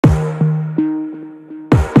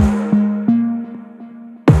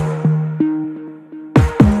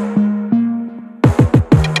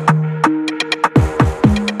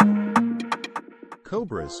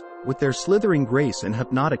with their slithering grace and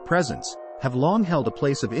hypnotic presence, have long held a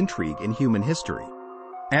place of intrigue in human history.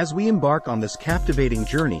 As we embark on this captivating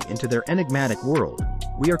journey into their enigmatic world,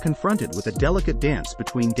 we are confronted with a delicate dance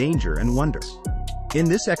between danger and wonder. In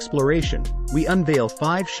this exploration, we unveil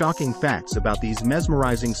 5 shocking facts about these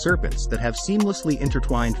mesmerizing serpents that have seamlessly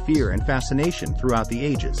intertwined fear and fascination throughout the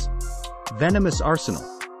ages. Venomous arsenal.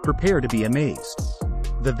 Prepare to be amazed.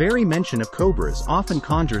 The very mention of cobras often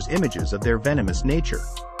conjures images of their venomous nature.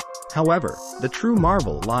 However, the true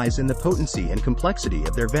marvel lies in the potency and complexity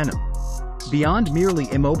of their venom. Beyond merely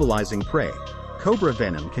immobilizing prey, cobra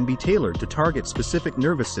venom can be tailored to target specific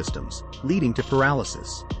nervous systems, leading to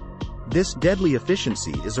paralysis. This deadly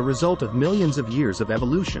efficiency is a result of millions of years of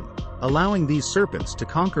evolution, allowing these serpents to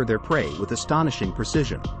conquer their prey with astonishing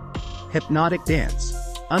precision. Hypnotic dance.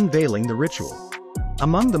 Unveiling the ritual.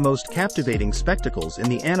 Among the most captivating spectacles in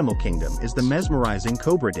the animal kingdom is the mesmerizing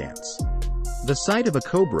cobra dance. The sight of a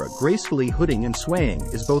cobra gracefully hooding and swaying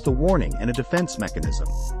is both a warning and a defense mechanism.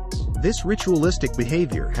 This ritualistic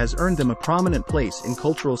behavior has earned them a prominent place in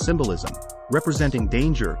cultural symbolism, representing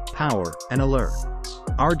danger, power, and allure.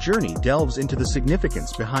 Our journey delves into the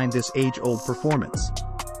significance behind this age-old performance.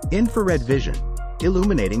 Infrared vision.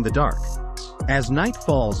 Illuminating the dark. As night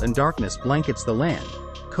falls and darkness blankets the land,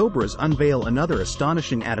 cobras unveil another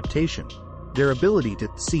astonishing adaptation: their ability to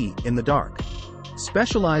see in the dark.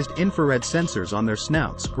 Specialized infrared sensors on their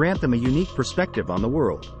snouts grant them a unique perspective on the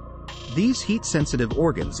world. These heat-sensitive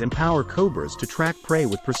organs empower cobras to track prey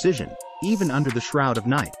with precision, even under the shroud of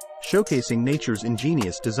night, showcasing nature's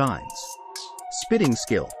ingenious designs. Spitting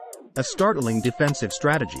skill. A startling defensive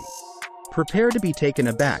strategy. Prepare to be taken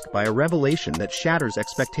aback by a revelation that shatters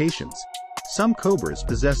expectations. Some cobras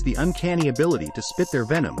possess the uncanny ability to spit their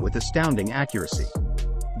venom with astounding accuracy.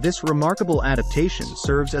 This remarkable adaptation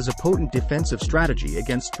serves as a potent defensive strategy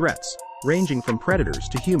against threats, ranging from predators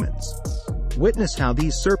to humans. Witness how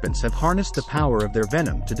these serpents have harnessed the power of their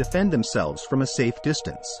venom to defend themselves from a safe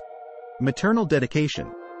distance. Maternal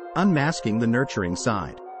dedication. Unmasking the nurturing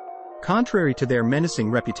side. Contrary to their menacing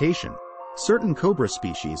reputation, certain cobra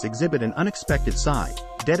species exhibit an unexpected side: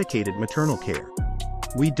 dedicated maternal care.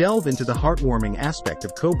 We delve into the heartwarming aspect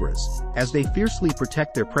of cobras, as they fiercely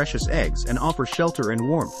protect their precious eggs and offer shelter and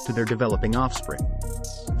warmth to their developing offspring.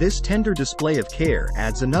 This tender display of care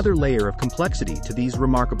adds another layer of complexity to these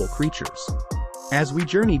remarkable creatures. As we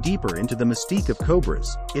journey deeper into the mystique of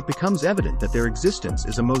cobras, it becomes evident that their existence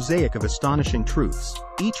is a mosaic of astonishing truths,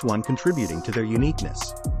 each one contributing to their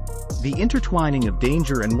uniqueness. The intertwining of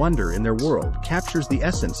danger and wonder in their world captures the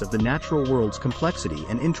essence of the natural world's complexity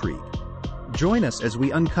and intrigue. Join us as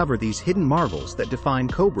we uncover these hidden marvels that define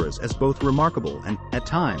cobras as both remarkable and, at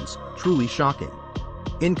times, truly shocking.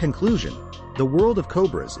 In conclusion, the world of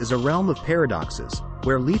cobras is a realm of paradoxes,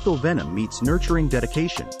 where lethal venom meets nurturing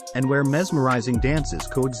dedication, and where mesmerizing dances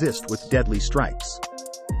coexist with deadly strikes.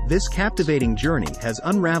 This captivating journey has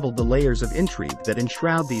unraveled the layers of intrigue that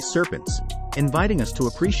enshroud these serpents, inviting us to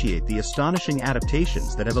appreciate the astonishing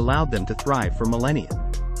adaptations that have allowed them to thrive for millennia.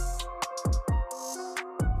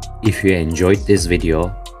 If you enjoyed this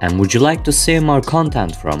video and would you like to see more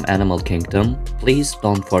content from Animal Kingdom, please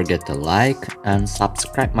don't forget to like and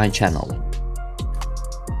subscribe my channel.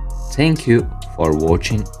 Thank you for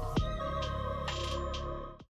watching.